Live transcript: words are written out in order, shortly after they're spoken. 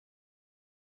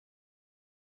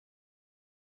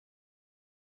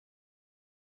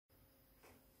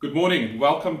Good morning.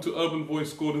 Welcome to Urban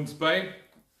Voice Gordons Bay.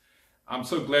 I'm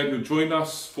so glad you joined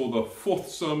us for the fourth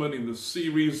sermon in the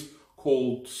series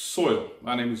called Soil.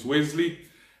 My name is Wesley,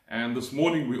 and this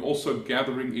morning we're also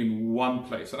gathering in one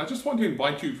place. And I just want to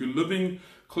invite you, if you're living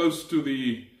close to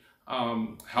the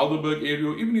Helderberg area,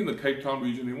 or even in the Cape Town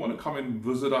region, you want to come and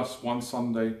visit us one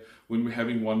Sunday when we're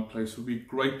having one place. It would be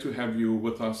great to have you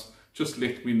with us. Just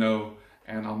let me know,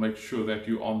 and I'll make sure that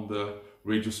you're on the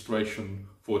registration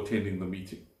for attending the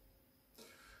meeting.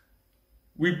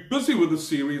 We're busy with the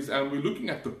series, and we're looking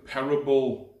at the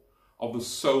parable of the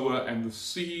sower and the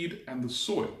seed and the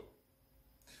soil.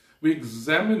 We're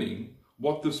examining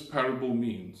what this parable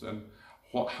means and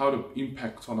how it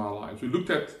impacts on our lives. We looked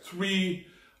at two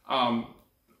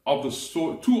of the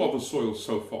soils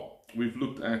so far. We've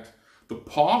looked at the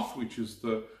path, which is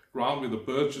the ground where the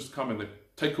birds just come and they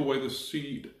take away the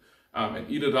seed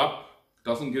and eat it up. It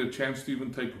doesn't get a chance to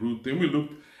even take root. Then we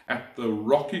looked at the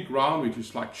rocky ground, which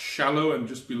is like shallow, and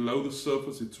just below the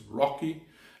surface it's rocky,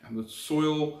 and the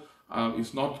soil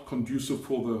is not conducive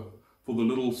for the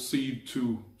little seed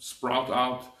to sprout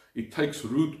out. It takes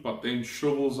root but then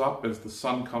shrivels up as the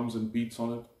sun comes and beats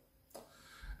on it.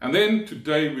 And then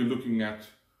today we're looking at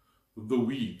the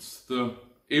weeds, the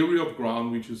area of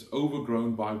ground which is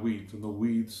overgrown by weeds, and the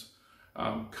weeds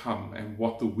come, and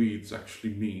what the weeds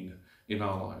actually mean in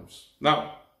our lives.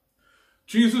 Now,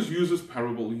 Jesus uses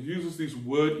parable. He uses these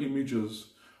word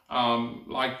images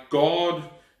like God,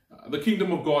 the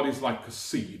kingdom of God is like a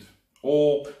seed,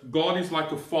 or God is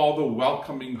like a father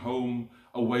welcoming home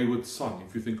a wayward son,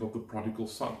 if you think of the prodigal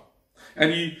son.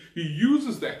 And he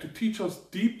uses that to teach us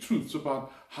deep truths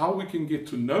about how we can get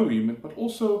to know him, but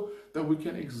also that we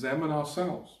can examine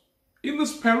ourselves. In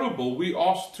this parable, we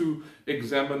are asked to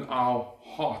examine our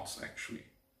hearts, actually.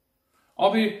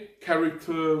 Are there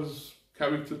character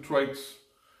traits,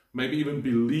 maybe even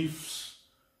beliefs,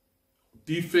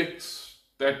 defects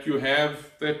that you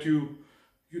have, that you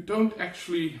don't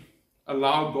actually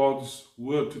allow God's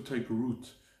word to take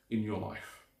root in your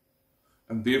life,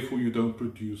 and therefore you don't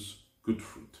produce good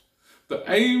fruit? The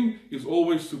aim is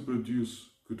always to produce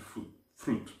good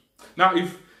fruit. Now,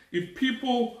 if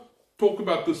people talk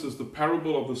about this as the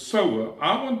parable of the sower,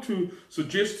 I want to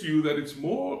suggest to you that it's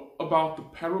more about the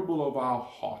parable of our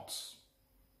hearts.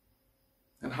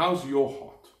 And how's your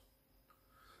heart?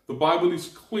 The Bible is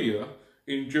clear.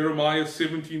 In Jeremiah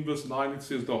 17 verse 9, it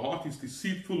says, "The heart is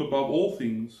deceitful above all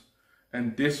things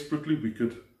and desperately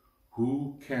wicked.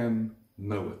 Who can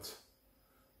know it?"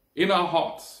 In our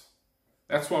hearts.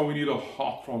 That's why we need a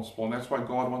heart transplant. That's why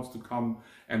God wants to come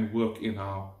and work in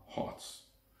our hearts.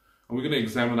 And we're going to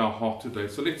examine our heart today.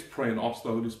 So let's pray and ask the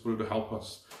Holy Spirit to help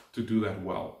us to do that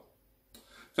well.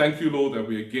 Thank you, Lord, that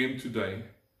we again today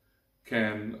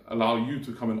can allow you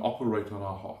to come and operate on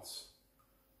our hearts.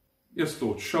 Yes,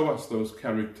 Lord, show us those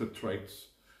character traits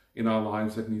in our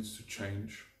lives that needs to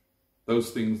change.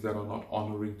 Those things that are not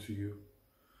honoring to you.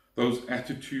 Those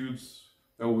attitudes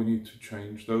that we need to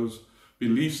change. Those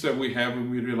beliefs that we have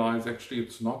when we realize actually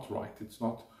it's not right. It's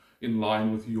not in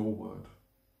line with your word.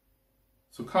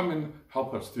 So come and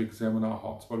help us to examine our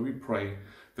hearts. But we pray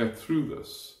that through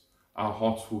this, our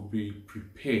hearts will be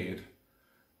prepared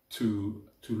to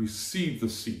receive the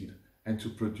seed and to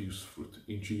produce fruit.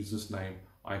 In Jesus' name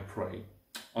I pray.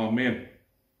 Amen.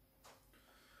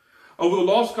 Over the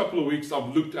last couple of weeks,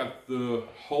 I've looked at the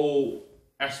whole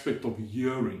aspect of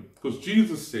hearing, because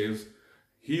Jesus says,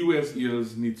 he who has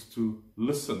ears needs to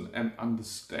listen and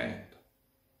understand.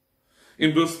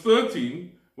 In verse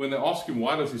 13, when they ask him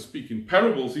why does he speak in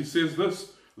parables, he says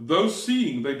this: "Though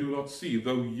seeing, they do not see.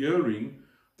 Though hearing,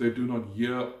 they do not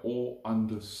hear or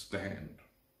understand."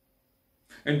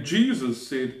 And Jesus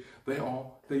said they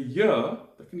can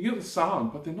hear the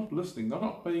sound, but they're not listening. They're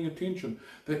not paying attention.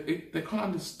 They can't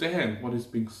understand what is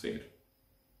being said.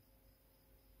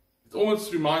 It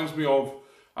almost reminds me of,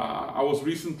 I was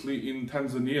recently in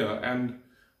Tanzania,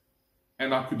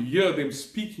 and I could hear them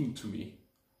speaking to me,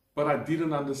 but I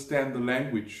didn't understand the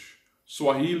language.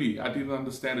 Swahili, I didn't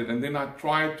understand it. And then I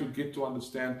tried to get to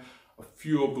understand a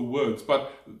few of the words.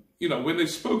 But, when they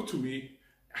spoke to me,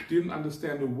 I didn't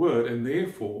understand a word, and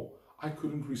therefore I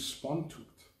couldn't respond to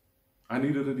it. I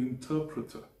needed an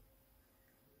interpreter.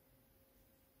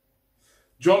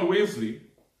 John Wesley,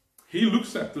 he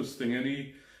looks at this thing and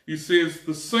he says,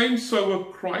 "The same sower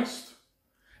Christ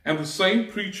and the same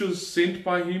preachers sent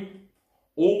by him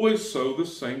always sow the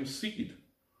same seed.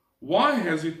 Why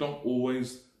has it not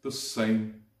always the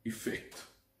same effect?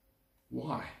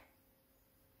 Why?"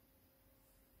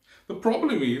 The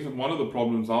problem is, and one of the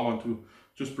problems I want to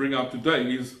just bring out today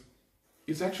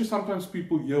is actually sometimes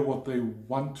people hear what they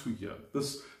want to hear,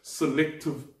 this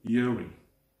selective hearing.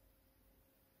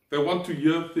 They want to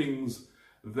hear things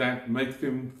that make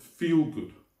them feel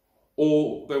good.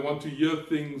 Or they want to hear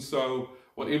things so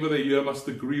whatever they hear must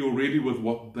agree already with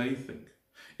what they think.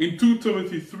 In 2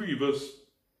 Timothy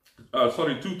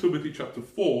chapter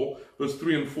 4, verse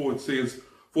 3 and 4, it says,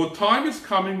 "For a time is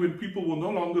coming when people will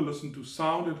no longer listen to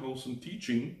sound and wholesome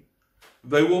teaching.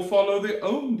 They will follow their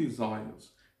own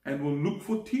desires and will look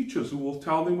for teachers who will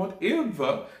tell them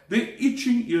whatever their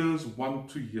itching ears want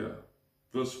to hear."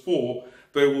 Verse 4,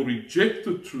 "They will reject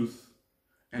the truth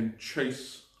and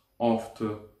chase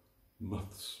after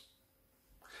myths."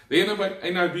 The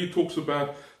NIV talks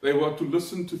about they want to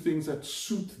listen to things that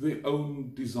suit their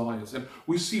own desires. And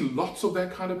we see lots of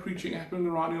that kind of preaching happening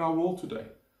around in our world today.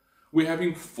 We're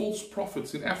having false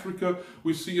prophets. In Africa,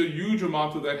 we see a huge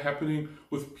amount of that happening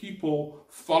with people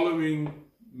following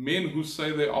men who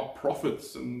say they are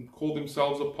prophets and call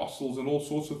themselves apostles and all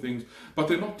sorts of things, but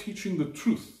they're not teaching the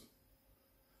truth.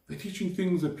 They're teaching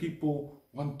things that people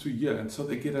want to hear, and so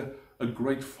they get a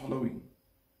great following.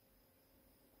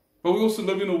 But we also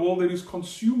live in a world that is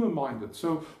consumer-minded.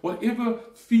 So whatever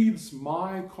feeds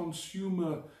my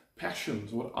consumer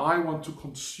passions, what I want to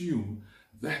consume,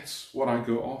 that's what I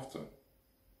go after.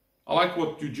 I like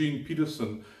what Eugene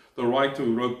Peterson, the writer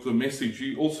who wrote The Message,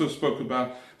 he also spoke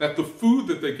about that the food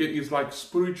that they get is like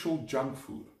spiritual junk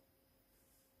food.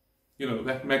 You know,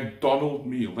 that McDonald's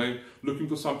meal. They're looking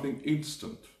for something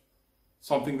instant,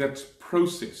 something that's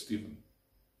processed even.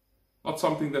 Not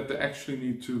something that they actually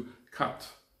need to cut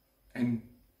and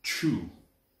chew.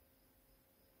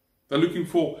 They're looking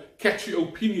for catchy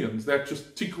opinions that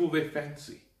just tickle their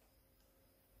fancy.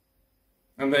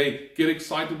 And they get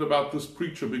excited about this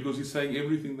preacher because he's saying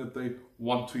everything that they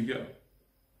want to hear.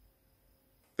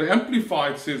 The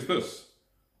Amplified says this: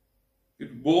 they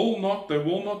will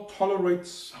not tolerate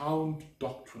sound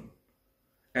doctrine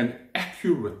and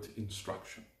accurate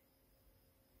instruction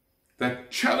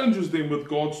that challenges them with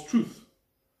God's truth.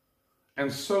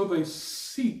 And so they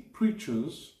seek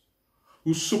preachers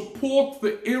who support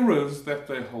the errors that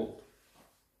they hold.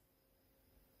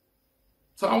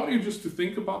 So I want you just to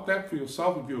think about that for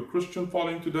yourself. If you're a Christian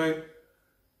following today,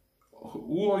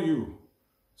 who are you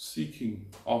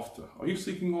seeking after? Are you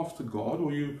seeking after God, or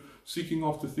are you seeking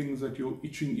after things that your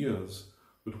itching ears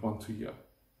would want to hear?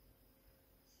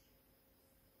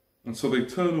 And so they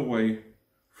turn away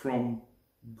from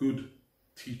good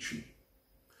teaching.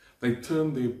 They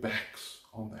turn their backs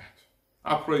on that.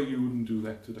 I pray you wouldn't do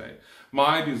that today.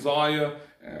 My desire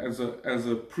as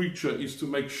a preacher is to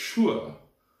make sure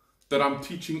that I'm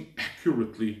teaching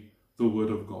accurately the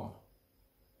Word of God.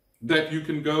 That you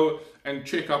can go and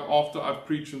check up after I've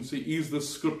preached and see, is this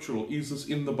scriptural? Is this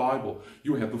in the Bible?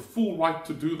 You have the full right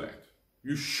to do that.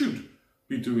 You should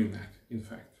be doing that, in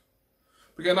fact.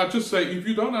 Again, I just say, if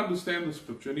you don't understand the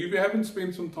scripture, and if you haven't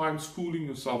spent some time schooling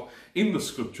yourself in the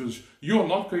scriptures, you're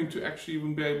not going to actually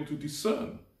even be able to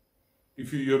discern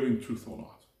if you're hearing truth or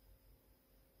not.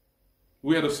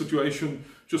 We had a situation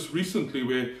just recently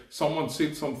where someone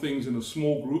said some things in a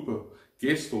small group, a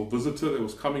guest or visitor that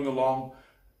was coming along,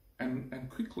 and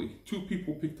quickly 2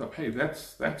 people picked up, hey,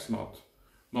 that's not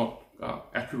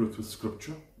accurate with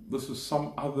scripture. This is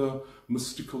some other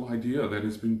mystical idea that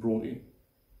has been brought in.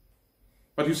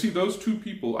 But you see, those 2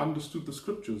 people understood the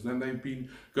scriptures, and they've been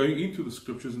going into the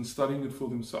scriptures and studying it for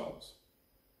themselves.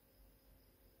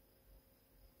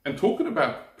 And talking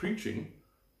about preaching,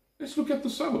 let's look at the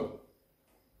sower.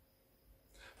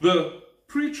 The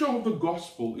preacher of the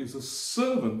gospel is a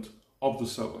servant of the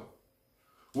sower.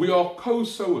 We are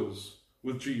co-sowers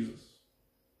with Jesus.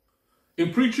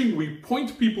 In preaching, we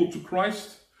point people to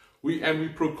Christ, and we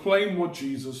proclaim what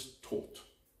Jesus taught.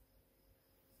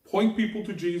 Point people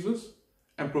to Jesus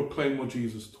and proclaim what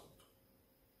Jesus taught.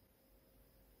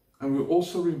 And we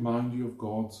also remind you of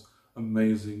God's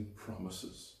amazing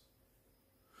promises.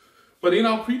 But in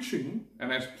our preaching,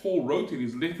 and as Paul wrote in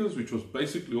his letters, which was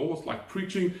basically almost like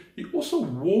preaching, he also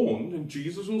warned, and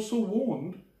Jesus also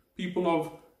warned, people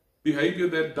of behavior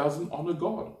that doesn't honor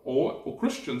God, or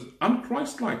Christians,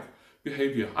 unchristlike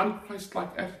behavior,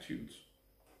 unchristlike attitudes.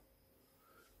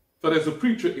 But as a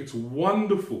preacher, it's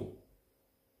wonderful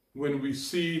when we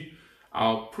see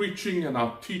our preaching and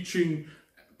our teaching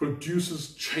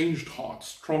produces changed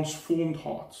hearts, transformed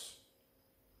hearts.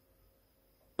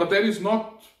 But that is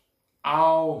not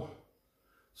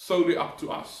solely up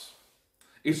to us.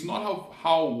 It's not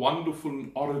how wonderful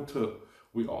an orator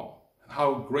we are, and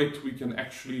how great we can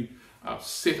actually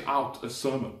set out a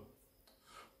sermon.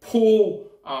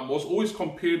 Paul was always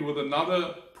compared with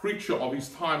another preacher of his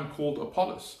time called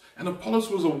Apollos. And Apollos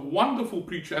was a wonderful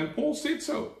preacher, and Paul said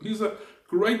so. He's a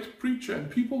great preacher, and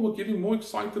people were getting more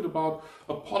excited about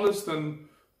Apollos than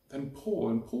than Paul.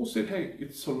 And Paul said, hey,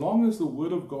 it's so long as the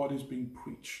word of God is being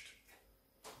preached.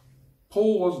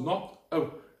 Paul was not a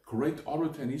great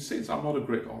orator, and he says, I'm not a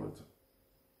great orator.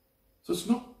 So it's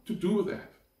not to do with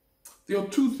that. There are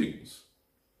two things.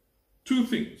 Two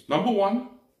things. Number one,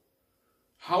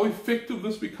 how effective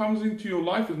this becomes into your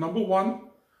life is, number one,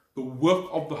 the work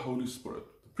of the Holy Spirit.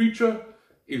 The preacher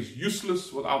is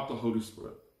useless without the Holy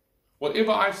Spirit.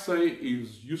 Whatever I say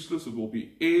is useless. It will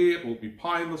be air, it will be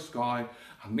pie in the sky,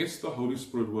 unless the Holy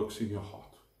Spirit works in your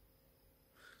heart.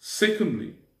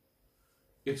 Secondly,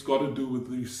 it's got to do with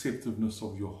the receptiveness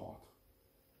of your heart.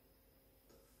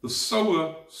 The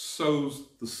sower sows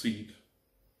the seed.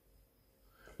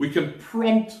 We can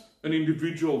prompt an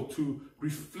individual to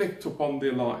reflect upon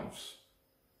their lives,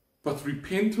 but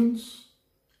repentance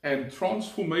and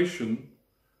transformation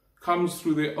comes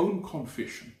through their own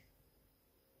confession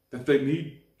that they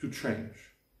need to change.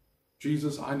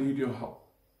 Jesus, I need your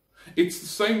help. It's the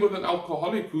same with an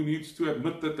alcoholic who needs to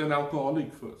admit that they're an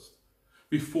alcoholic first,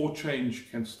 before change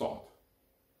can start.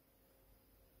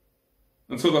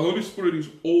 And so the Holy Spirit is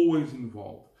always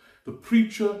involved. The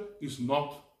preacher is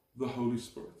not the Holy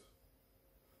Spirit.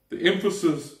 The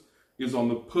emphasis is on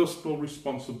the personal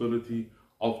responsibility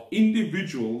of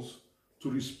individuals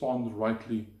to respond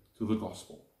rightly to the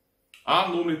gospel. I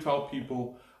normally tell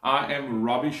people I am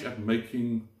rubbish at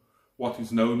making what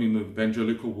is known in the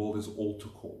evangelical world as altar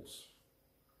calls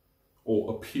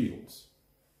or appeals.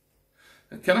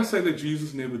 And can I say that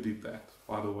Jesus never did that,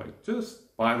 by the way?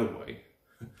 Just by the way,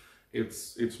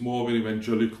 it's more of an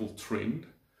evangelical trend.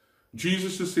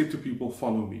 Jesus just said to people,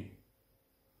 follow me.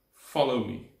 Follow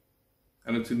me.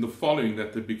 And it's in the following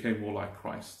that they became more like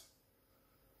Christ.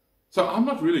 So I'm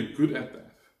not really good at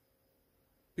that.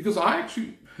 Because I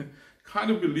actually kind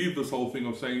of believe this whole thing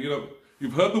of saying,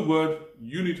 you've heard the word,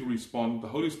 you need to respond. The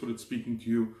Holy Spirit's speaking to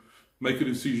you. Make a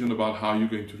decision about how you're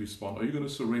going to respond. Are you going to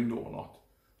surrender or not?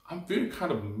 I'm very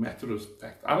kind of matter of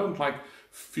fact. I don't like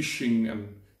fishing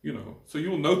and, so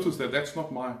you'll notice that that's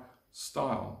not my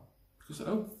style. Because I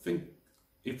don't think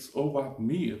it's all about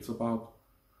me. It's about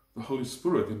the Holy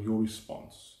Spirit and your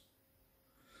response.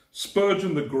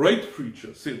 Spurgeon, the great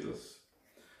preacher, said this.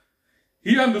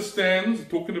 He understands,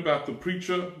 talking about the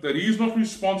preacher, that he is not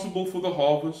responsible for the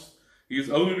harvest. He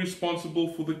is only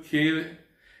responsible for the care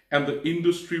and the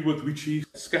industry with which he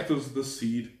scatters the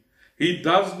seed. He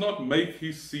does not make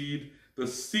his seed. The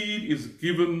seed is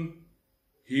given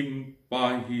him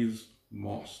by his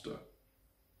master.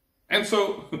 And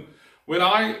so when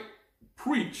I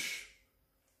preach,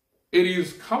 it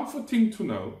is comforting to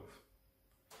know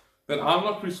that I'm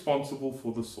not responsible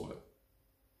for the soil.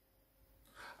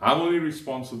 I'm only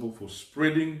responsible for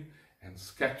spreading and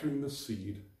scattering the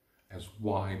seed as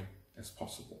wide as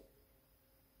possible.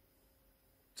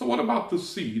 So what about the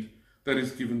seed that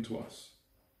is given to us?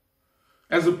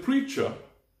 As a preacher,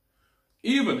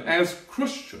 even as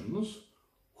Christians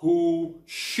who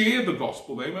share the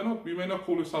gospel, you may not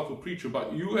call yourself a preacher,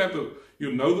 but you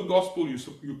know the gospel,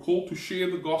 you're called to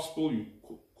share the gospel, you're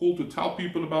called to tell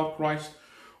people about Christ.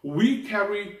 We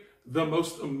carry the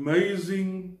most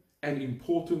amazing and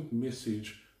important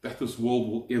message that this world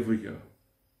will ever hear.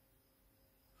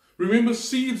 Remember,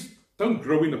 seeds don't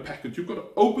grow in a packet. You've got to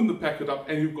open the packet up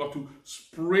and you've got to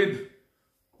spread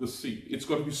the seed. It's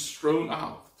got to be thrown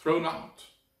out.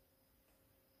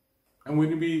 And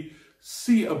when we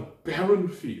see a barren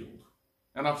field,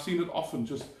 and I've seen it often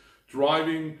just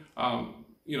driving, on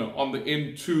the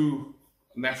N2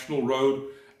 National Road,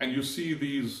 and you see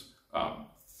these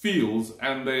fields,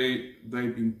 and they've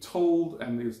been told,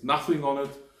 and there's nothing on it,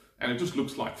 and it just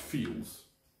looks like fields.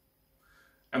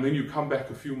 And then you come back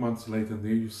a few months later, and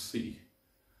there you see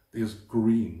there's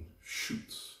green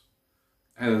shoots,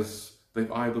 as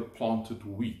they've either planted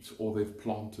wheat or they've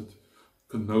planted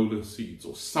canola seeds,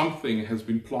 or something has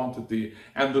been planted there,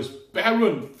 and this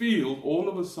barren field all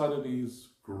of a sudden is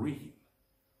green.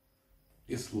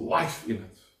 There's life in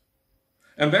it.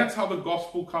 And that's how the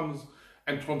gospel comes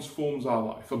and transforms our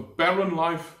life. A barren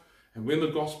life, and when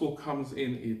the gospel comes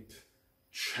in, it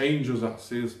changes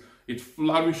us. It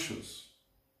flourishes.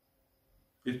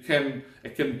 It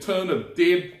can turn a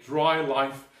dead, dry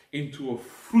life into a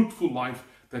fruitful life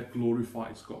that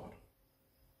glorifies God.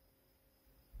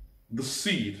 The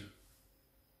seed,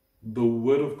 the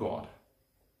word of God,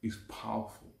 is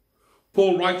powerful.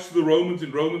 Paul writes to the Romans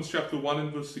in Romans chapter 1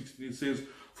 and verse 16, he says,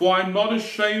 "For I am not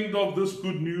ashamed of this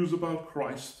good news about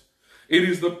Christ. It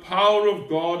is the power of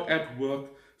God at work,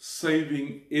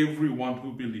 saving everyone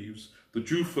who believes, the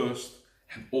Jew first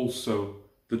and also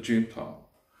the Gentile."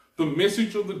 The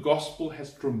message of the gospel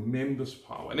has tremendous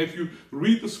power. And if you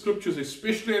read the scriptures,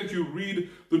 especially as you read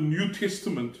the New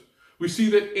Testament, We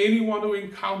see that anyone who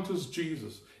encounters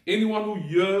Jesus, anyone who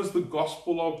hears the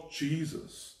gospel of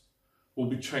Jesus, will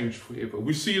be changed forever.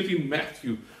 We see it in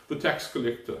Matthew, the tax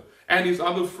collector, and his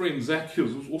other friend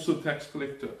Zacchaeus, who's also a tax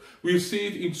collector. We see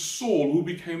it in Saul, who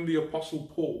became the Apostle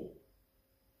Paul.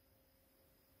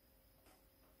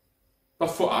 But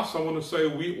for us, I want to say,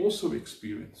 we also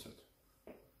experience it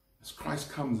as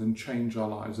Christ comes and changes our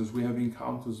lives, as we have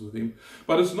encounters with him.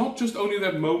 But it's not just only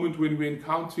that moment when we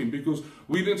encounter him, because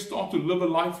we then start to live a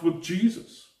life with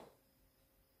Jesus.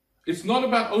 It's not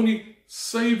about only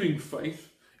saving faith,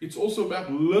 it's also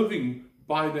about living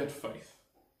by that faith.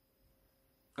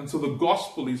 And so the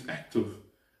gospel is active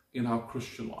in our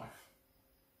Christian life.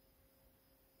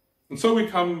 And so we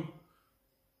come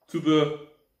to the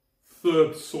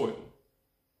third soil.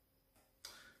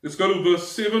 Let's go to verse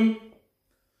 7.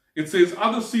 It says,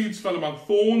 other seeds fell among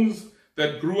thorns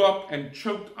that grew up and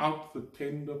choked out the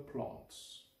tender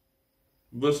plants.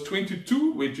 Verse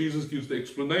 22, where Jesus gives the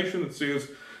explanation, it says,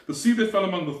 the seed that fell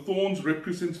among the thorns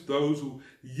represents those who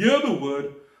hear the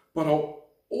word, but are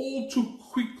all too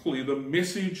quickly the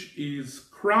message is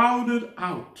crowded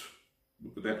out.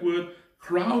 Look at that word,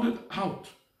 crowded out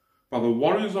by the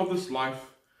worries of this life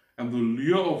and the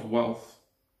lure of wealth,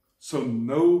 so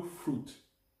no fruit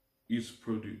is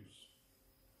produced.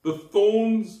 The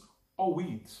thorns are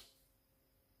weeds.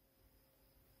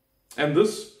 And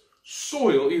this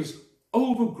soil is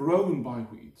overgrown by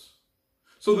weeds.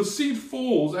 So the seed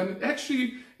falls and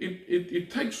actually it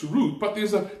takes root, but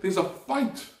there's a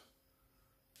fight.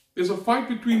 There's a fight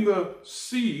between the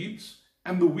seeds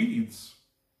and the weeds.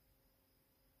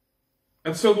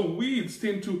 And so the weeds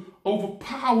tend to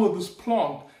overpower this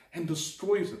plant and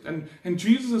destroys it. And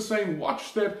Jesus is saying,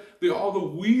 watch that there are the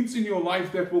weeds in your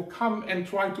life that will come and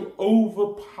try to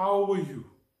overpower you.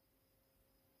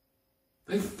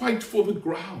 They fight for the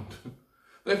ground.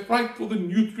 They fight for the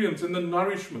nutrients and the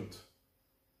nourishment.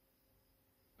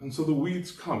 And so the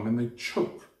weeds come and they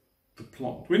choke the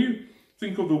plant. When you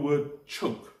think of the word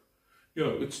choke,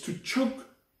 it's to choke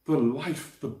the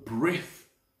life, the breath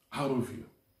out of you.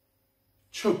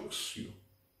 Chokes you.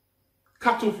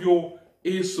 Cut off your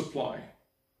air supply.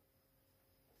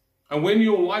 And when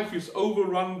your life is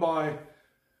overrun by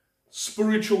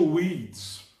spiritual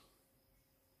weeds,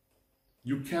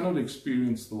 you cannot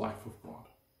experience the life of God.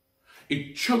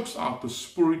 It chokes out the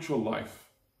spiritual life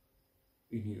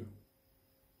in you.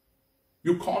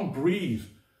 You can't breathe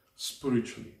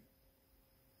spiritually.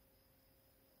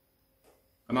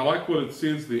 And I like what it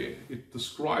says there. It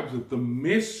describes that the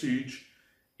message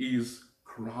is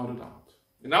crowded out.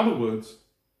 In other words,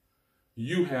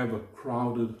 you have a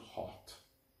crowded heart.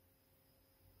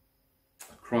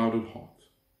 A crowded heart.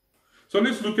 So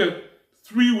let's look at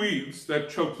 3 weeds that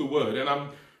choke the word. And I'm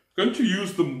going to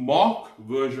use the Mark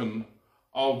version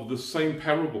of the same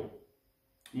parable.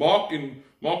 Mark, in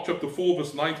Mark chapter 4,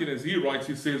 verse 19, as he writes,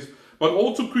 he says, but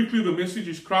all too quickly the message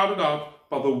is crowded out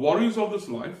by the worries of this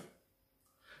life,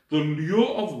 the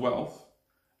lure of wealth,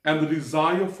 and the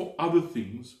desire for other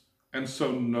things, and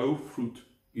so no fruit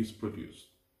is produced.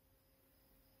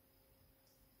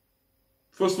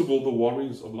 First of all, the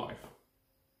worries of life.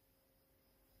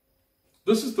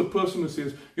 This is the person who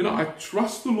says, I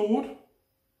trust the Lord,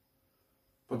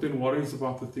 but then worries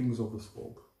about the things of this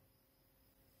world.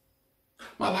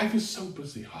 My life is so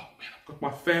busy. Oh man, I've got my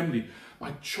family,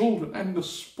 my children, and the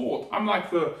sport. I'm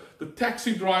like the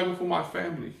taxi driver for my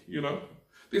family,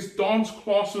 There's dance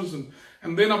classes,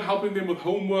 and then I'm helping them with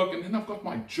homework, and then I've got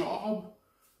my job.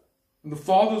 And the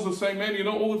fathers are saying, man,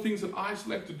 all the things that I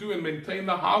still have to do and maintain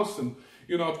the house, and,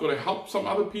 I've got to help some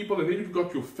other people, and then you've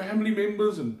got your family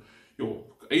members and your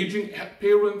aging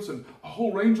parents and a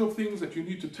whole range of things that you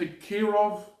need to take care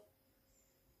of.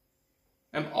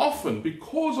 And often,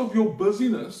 because of your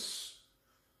busyness,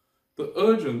 the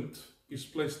urgent is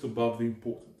placed above the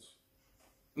importance.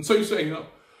 And so you say,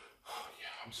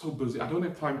 I'm so busy. I don't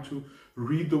have time to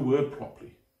read the word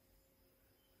properly,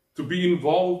 to be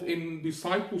involved in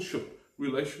discipleship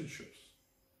relationships,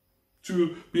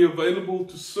 to be available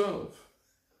to serve,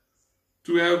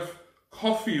 to have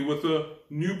coffee with a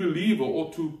new believer,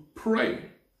 or to pray.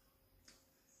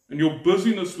 And your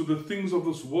busyness with the things of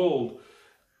this world,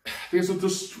 there's a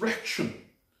distraction.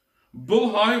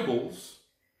 Bill Hybels,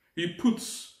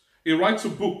 he writes a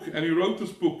book, and he wrote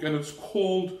this book, and it's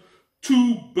called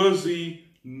Too Busy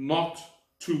Not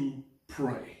to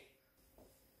Pray.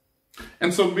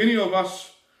 And so many of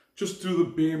us just do the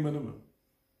bare minimum.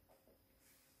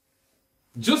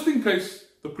 Just in case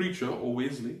the preacher, or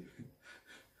Wesley,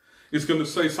 is going to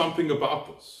say something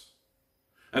about this.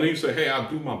 And then you say, hey, I'll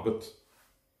do my bit.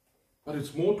 But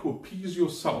it's more to appease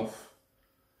yourself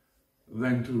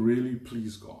than to really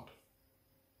please God.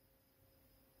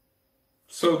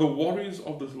 So the worries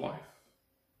of this life,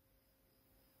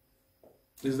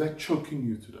 is that choking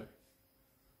you today?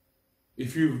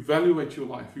 If you evaluate your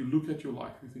life, you look at your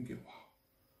life, you're thinking, wow,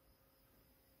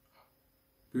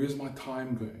 where is my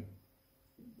time going?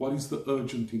 What is the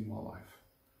urgent in my life?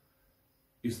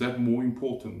 Is that more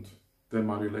important than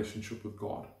my relationship with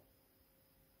God?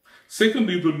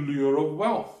 Secondly, the lure of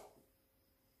wealth.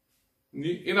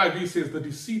 The NIV says the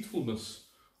deceitfulness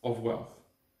of wealth.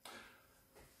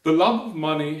 The love of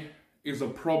money is a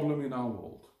problem in our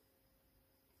world.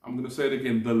 I'm going to say it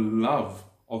again. The love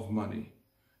of money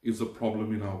is a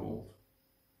problem in our world.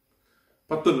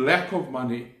 But the lack of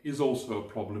money is also a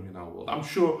problem in our world. I'm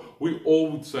sure we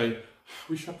all would say,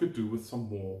 I wish I could do with some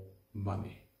more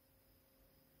money.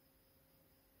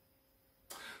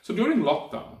 So during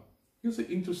lockdown, here's an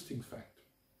interesting fact.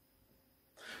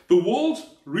 The world's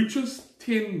richest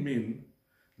 10 men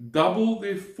doubled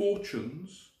their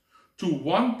fortunes to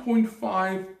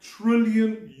 1.5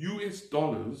 trillion US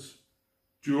dollars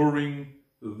during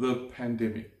the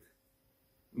pandemic.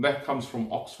 That comes from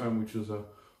Oxfam, which is an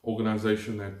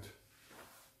organization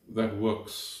that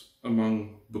works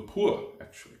among the poor,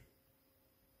 actually.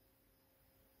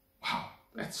 Wow,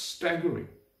 that's staggering.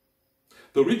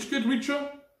 The rich get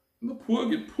richer and the poor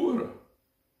get poorer.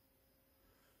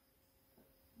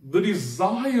 The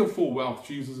desire for wealth,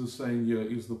 Jesus is saying here,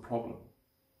 is the problem.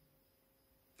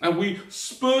 And we,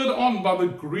 spurred on by the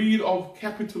greed of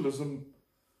capitalism,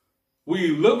 we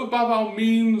live above our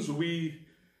means, we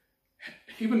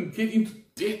even get into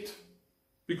debt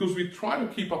because we try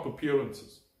to keep up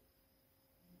appearances.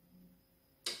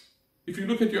 If you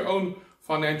look at your own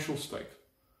financial state,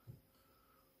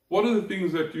 what are the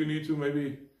things that you need to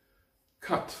maybe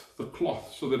cut the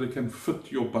cloth so that it can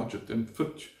fit your budget and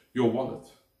fit your wallet?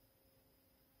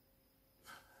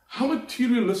 How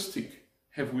materialistic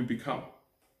have we become?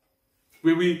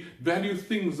 Where we value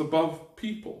things above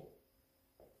people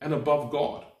and above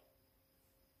God.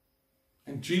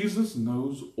 And Jesus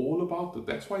knows all about it.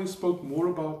 That's why he spoke more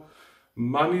about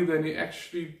money than he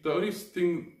actually, the only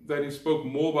thing that he spoke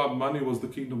more about money was the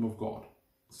kingdom of God.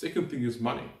 The second thing is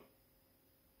money.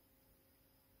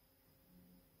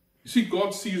 You see,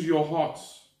 God sees your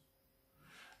hearts.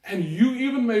 And you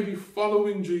even may be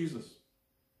following Jesus,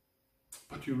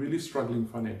 but you're really struggling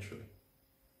financially.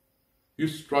 You're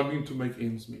struggling to make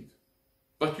ends meet,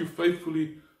 but you're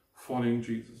faithfully following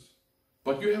Jesus.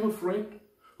 But you have a friend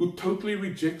who totally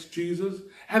rejects Jesus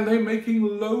and they're making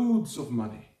loads of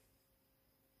money.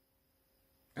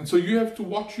 And so you have to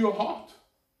watch your heart,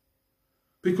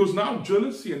 because now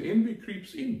jealousy and envy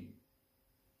creeps in,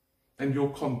 and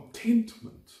your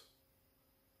contentment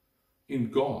in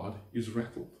God is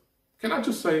rattled. Can I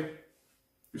just say,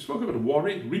 we spoke about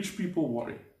worry. Rich people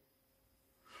worry.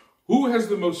 Who has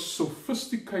the most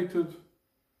sophisticated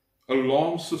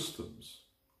alarm systems?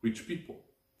 Rich people,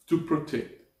 to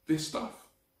protect their stuff.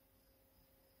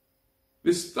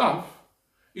 Their stuff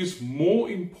is more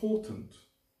important.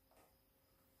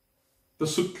 The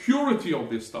security of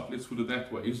their stuff, let's put it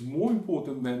that way, is more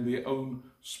important than their own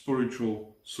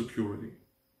spiritual security.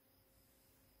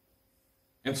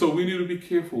 And so we need to be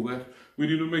careful that we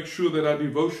need to make sure that our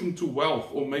devotion to wealth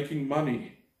or making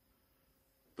money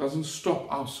doesn't stop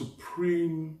our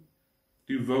supreme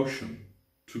devotion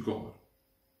to God.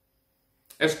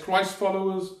 As Christ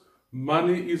followers,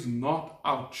 money is not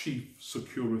our chief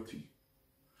security.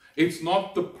 It's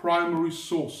not the primary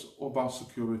source of our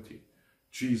security.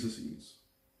 Jesus is.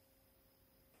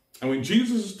 And when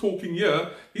Jesus is talking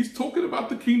here, he's talking about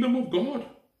the kingdom of God.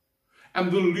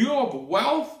 And the lure of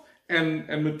wealth and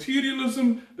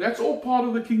materialism, that's all part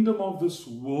of the kingdom of this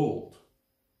world.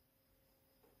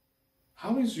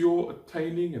 How is your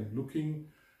attaining and looking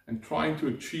and trying to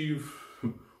achieve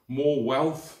more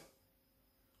wealth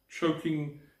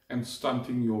choking and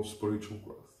stunting your spiritual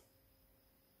growth?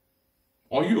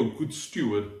 Are you a good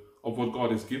steward of what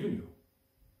God has given you?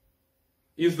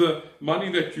 Is the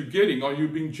money that you're getting, are you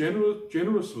being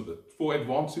generous with it for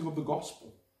advancing of the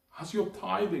gospel? How's your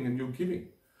tithing and your giving?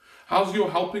 How's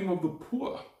your helping of the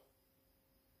poor?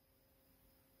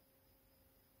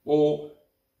 Or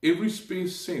every spare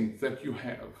cent that you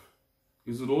have,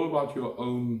 is it all about your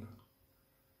own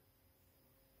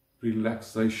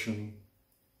relaxation,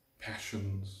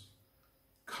 passions,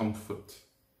 comfort,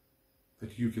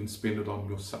 that you can spend it on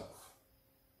yourself?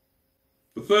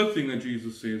 The third thing that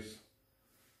Jesus says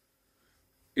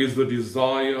is the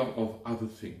desire of other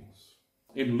things.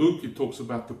 In Luke, it talks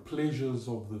about the pleasures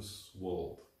of this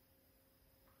world.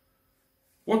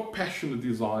 What passionate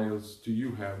desires do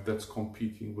you have that's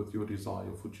competing with your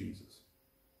desire for Jesus?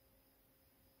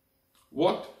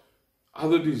 What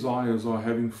other desires are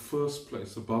having first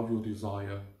place above your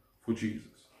desire for Jesus?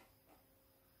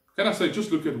 Can I say,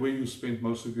 just look at where you spent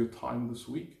most of your time this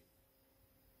week.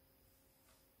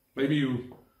 Maybe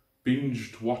you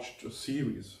watched a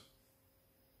series,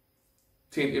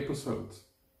 10 episodes,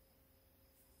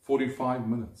 45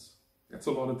 minutes. That's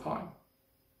a lot of time.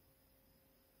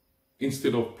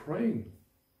 Instead of praying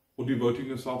or devoting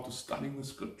yourself to studying the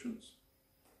scriptures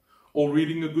or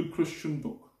reading a good Christian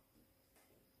book.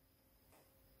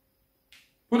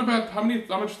 What about how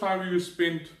much time have you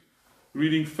spent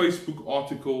reading Facebook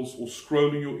articles or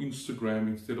scrolling your Instagram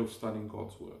instead of studying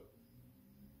God's Word?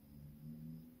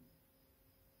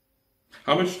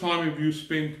 How much time have you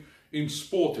spent in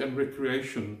sport and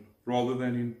recreation rather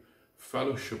than in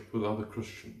fellowship with other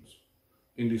Christians,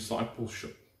 in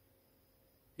discipleship,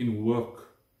 in work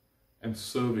and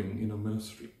serving in a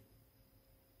ministry?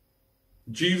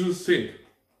 Jesus said,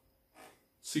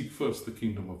 seek first the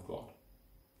kingdom of God.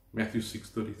 Matthew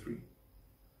 6:33.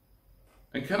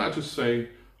 And can I just say,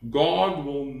 God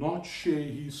will not share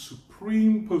his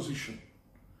supreme position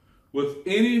with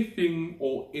anything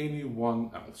or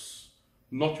anyone else.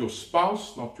 Not your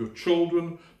spouse, not your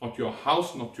children, not your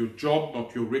house, not your job,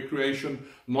 not your recreation,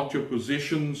 not your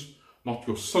possessions, not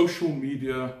your social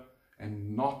media,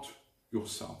 and not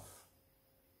yourself.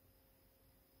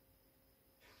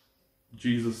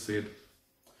 Jesus said,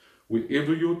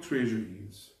 wherever your treasure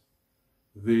is,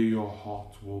 there your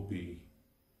heart will be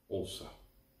also.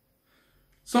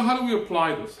 So how do we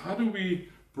apply this? How do we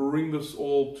bring this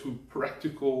all to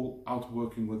practical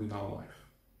outworking within our life?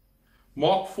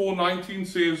 Mark 4:19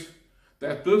 says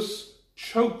that this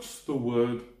chokes the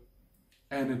word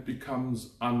and it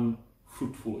becomes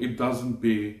unfruitful. It doesn't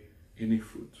bear any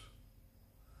fruit.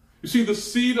 You see, the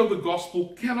seed of the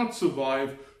gospel cannot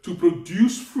survive to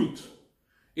produce fruit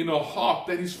in a heart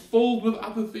that is filled with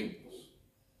other things.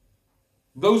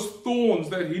 Those thorns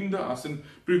that hinder us and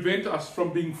prevent us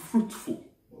from being fruitful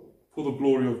for the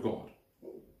glory of God.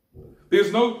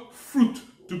 There's no fruit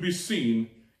to be seen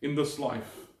in this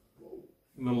life,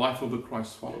 in the life of the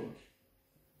Christ follower.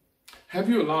 Have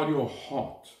you allowed your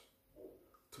heart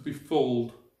to be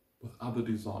filled with other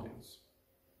desires?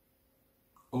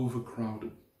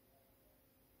 Overcrowded.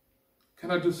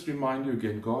 Can I just remind you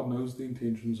again, God knows the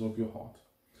intentions of your heart.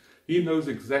 He knows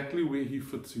exactly where he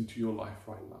fits into your life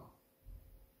right now.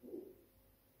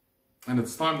 And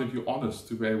it's time that you're honest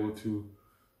to be able to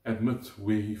admit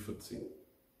where he fits in.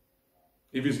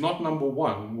 If he's not number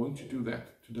one, won't you do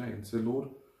that today and say, Lord,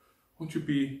 won't you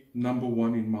be number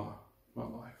one in my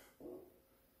life?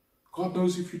 God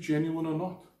knows if you're genuine or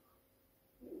not.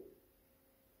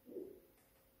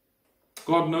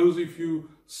 God knows if you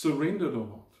surrendered or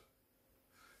not.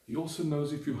 He also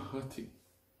knows if you're hurting.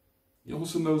 He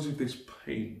also knows if there's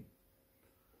pain.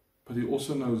 But he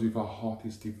also knows if our heart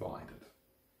is divided.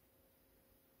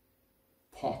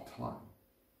 Part-time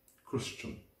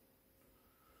Christian.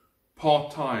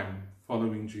 Part-time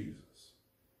following Jesus.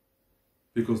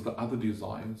 Because the other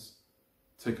desires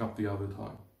take up the other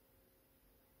time.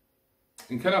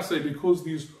 And can I say, because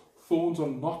these thorns are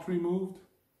not removed,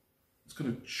 it's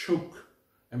going to choke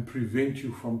and prevent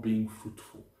you from being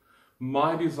fruitful.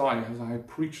 My desire as I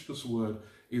preach this word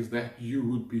is that you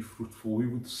would be fruitful. You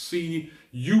would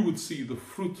see the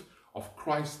fruit of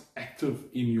Christ active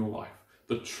in your life,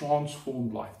 the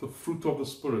transformed life, the fruit of the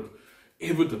Spirit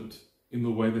evident in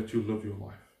the way that you live your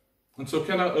life. And so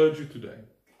can I urge you today,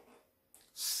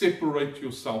 separate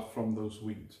yourself from those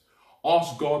weeds.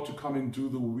 Ask God to come and do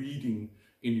the weeding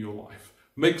in your life.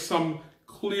 Make some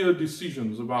clear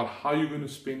decisions about how you're going to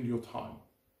spend your time.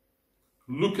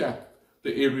 Look at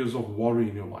the areas of worry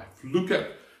in your life. Look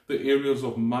at the areas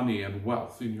of money and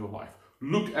wealth in your life.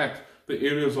 Look at the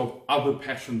areas of other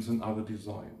passions and other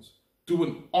desires. Do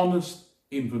an honest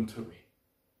inventory.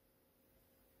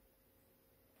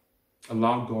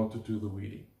 Allow God to do the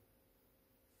weeding.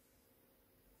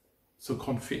 So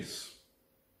confess,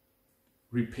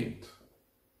 repent,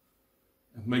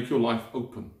 and make your life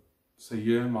open. Say,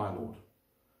 "Here, my Lord,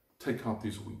 take out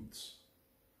these weeds.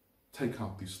 Take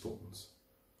out these thorns.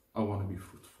 I want to be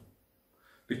fruitful."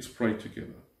 Let's pray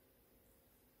together.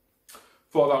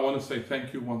 Father, I want to say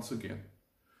thank you once again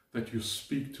that you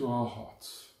speak to our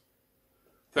hearts.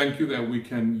 Thank you that we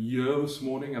can hear this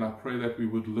morning, and I pray that we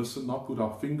would listen, not put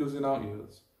our fingers in our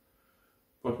ears,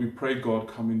 but we pray, God,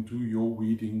 come and do your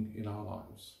weeding in our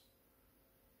lives.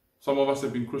 Some of us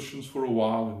have been Christians for a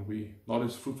while and we're not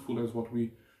as fruitful as what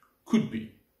we could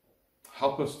be.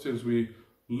 Help us to, as we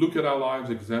look at our lives,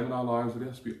 examine our lives, let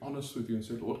us be honest with you and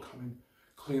say, Lord, come and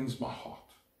cleanse my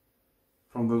heart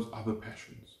from those other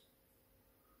passions.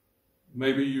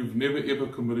 Maybe you've never ever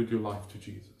committed your life to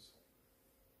Jesus.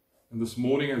 And this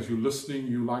morning, as you're listening,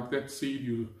 you like that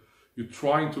seed, you're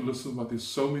trying to listen, but there's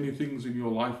so many things in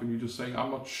your life, and you're just saying,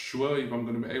 I'm not sure if I'm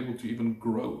going to be able to even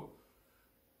grow.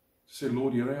 Say,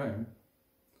 Lord, here I am.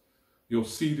 Your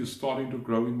seed is starting to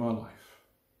grow in my life.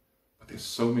 But there's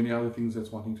so many other things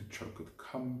that's wanting to choke it.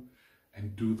 Come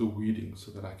and do the weeding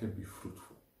so that I can be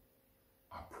fruitful.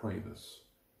 I pray this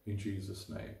in Jesus'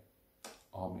 name.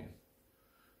 Amen.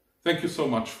 Thank you so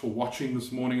much for watching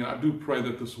this morning. And I do pray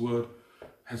that this word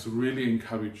has really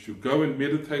encouraged you. Go and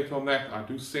meditate on that. I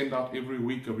do send out every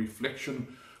week a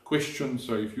reflection question.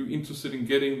 So if you're interested in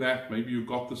getting that, maybe you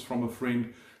got this from a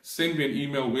friend, send me an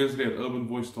email,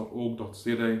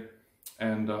 wesley@urbanvoice.org.za.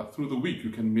 And through the week, you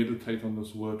can meditate on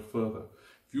this word further.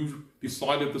 If you've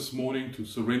decided this morning to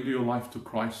surrender your life to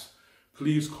Christ,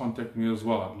 please contact me as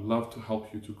well. I'd love to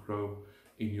help you to grow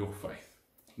in your faith.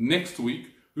 Next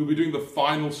week, we'll be doing the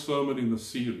final sermon in the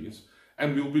series,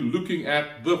 and we'll be looking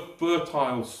at the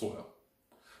fertile soil.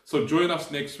 So join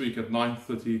us next week at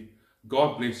 9:30.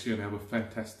 God bless you and have a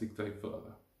fantastic day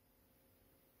further.